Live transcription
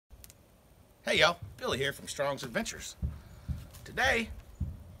Hey y'all, Billy here from strongsadventures. Today,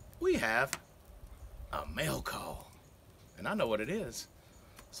 we have a mail call. And I know what it is.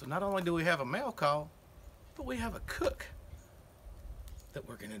 So not only do we have a mail call, but we have a cook that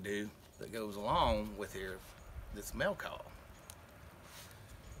we're gonna do that goes along with this mail call.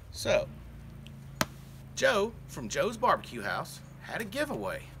 So, Joe from Joe's Barbecue House had a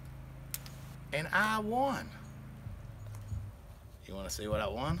giveaway. And I won. You wanna see what I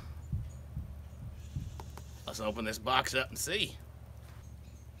won? Let's open this box up and see.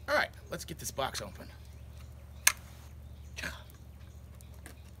 All right, let's get this box open.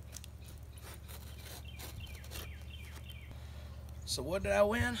 So what did I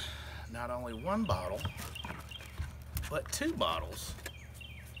win? Not only one bottle, but 2 bottles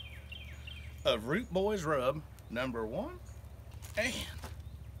of Root Boys Rub #1 and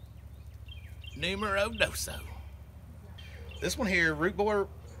numero doso. This one here, Root Boy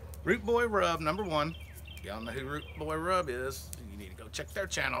Rub #1. Y'all know who Root Boy Rub is. You need to go check their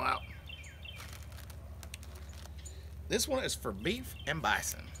channel out. This one is for beef and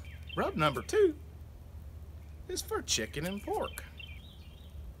bison. Rub #2 is for chicken and pork.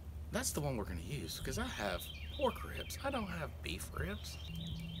 That's the one we're gonna use because I have pork ribs. I don't have beef ribs.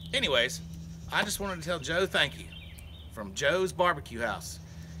 Anyways, I just wanted to tell Joe thank you from Joe's Barbecue House.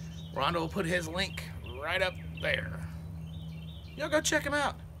 Rhonda will put his link right up there. Y'all go check him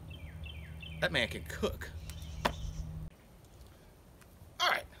out. That man can cook. All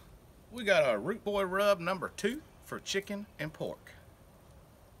right, we got our Root Boy Rub #2 for chicken and pork.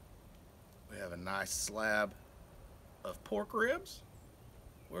 We have a nice slab of pork ribs.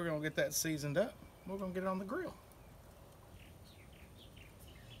 We're gonna get that seasoned up. We're gonna get it on the grill.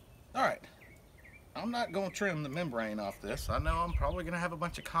 All right, I'm not gonna trim the membrane off this. I know I'm probably gonna have a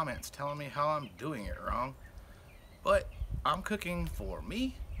bunch of comments telling me how I'm doing it wrong, but I'm cooking for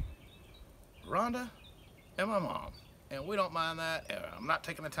me, Rhonda, and my mom, and we don't mind that, and I'm not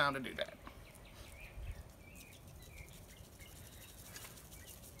taking the time to do that.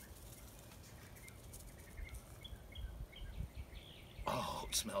 Oh,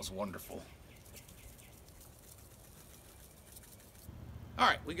 it smells wonderful. All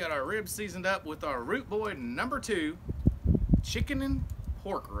right, we got our ribs seasoned up with our Root Boy #2 chicken and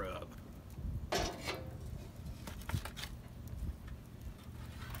pork rub.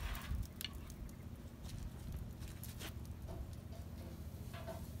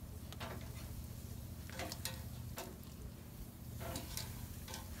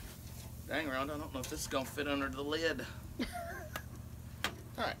 Dang, Rhonda, I don't know if this is gonna fit under the lid.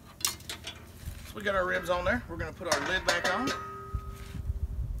 All right, so we got our ribs on there. We're gonna put our lid back on.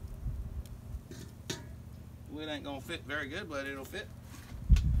 It ain't gonna fit very good, but it'll fit.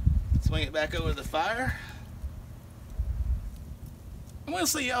 Swing it back over the fire. And we'll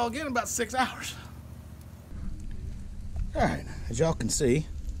see y'all again in about 6 hours. All right, as y'all can see,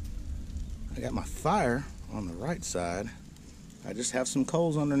 I got my fire on the right side. I just have some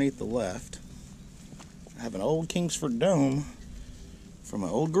coals underneath the left. I have an old Kingsford dome from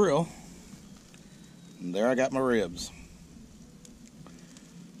an old grill. And there I got my ribs.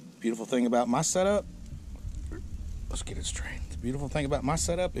 Beautiful thing about my setup, let's get it straight. The beautiful thing about my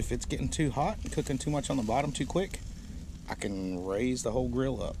setup, if it's getting too hot and cooking too much on the bottom too quick, I can raise the whole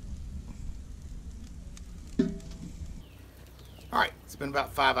grill up. All right, it's been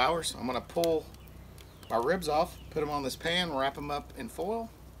about 5 hours. I'm gonna pull my ribs off, put them on this pan, wrap them up in foil,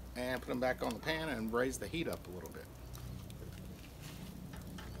 and put them back on the pan and raise the heat up a little bit.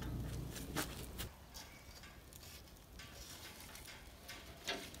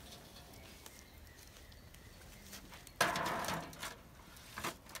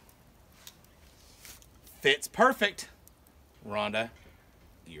 Fits perfect. Rhonda,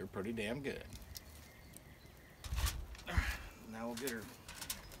 you're pretty damn good. Now we'll get her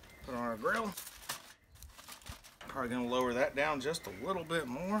put on our grill. Probably gonna lower that down just a little bit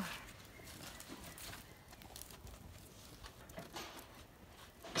more.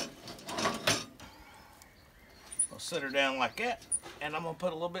 I'll set her down like that, and I'm gonna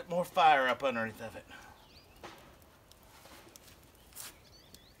put a little bit more fire up underneath of it.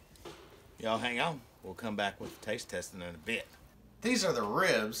 Y'all hang on. We'll come back with the taste testing in a bit. These are the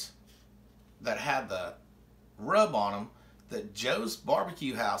ribs that had the rub on them that Joe's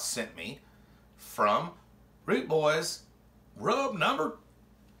Barbecue House sent me from Root Boys Rub #2.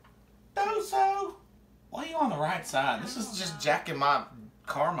 Why are you on the right side? This is just jacking my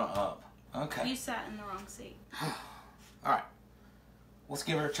karma up. Okay. You sat in the wrong seat. All right. Let's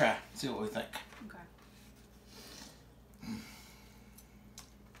give her a try. See what we think. Okay.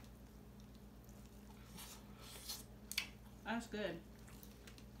 That's good.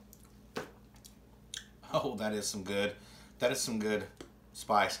 Oh, that is some good. That is some good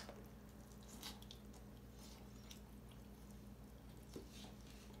spice.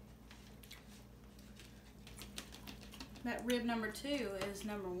 That rib number 2 is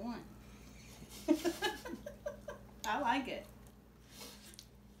number 1. I like it.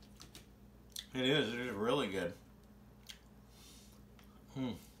 It is. It is really good.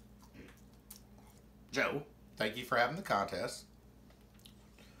 Joe, thank you for having the contest.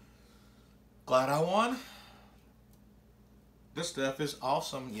 Glad I won. This stuff is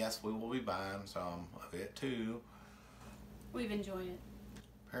awesome. Yes, we will be buying some of it too. We've enjoyed it.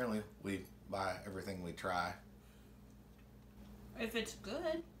 Apparently, we buy everything we try. If it's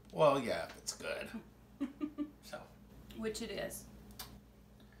good. Well, yeah, if it's good. So. Which it is.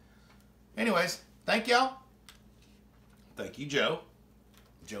 Anyways, thank y'all. Thank you, Joe.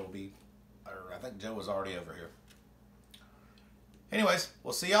 Joe will be, or I think Joe was already over here. Anyways,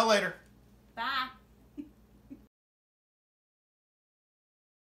 we'll see y'all later. Bye.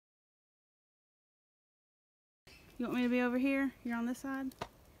 You want me to be over here? You're on this side?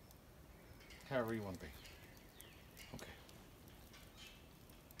 However you want to be. Okay.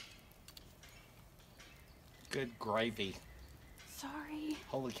 Good gravy. Sorry.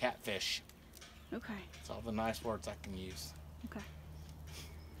 Holy catfish. Okay. That's all the nice words I can use.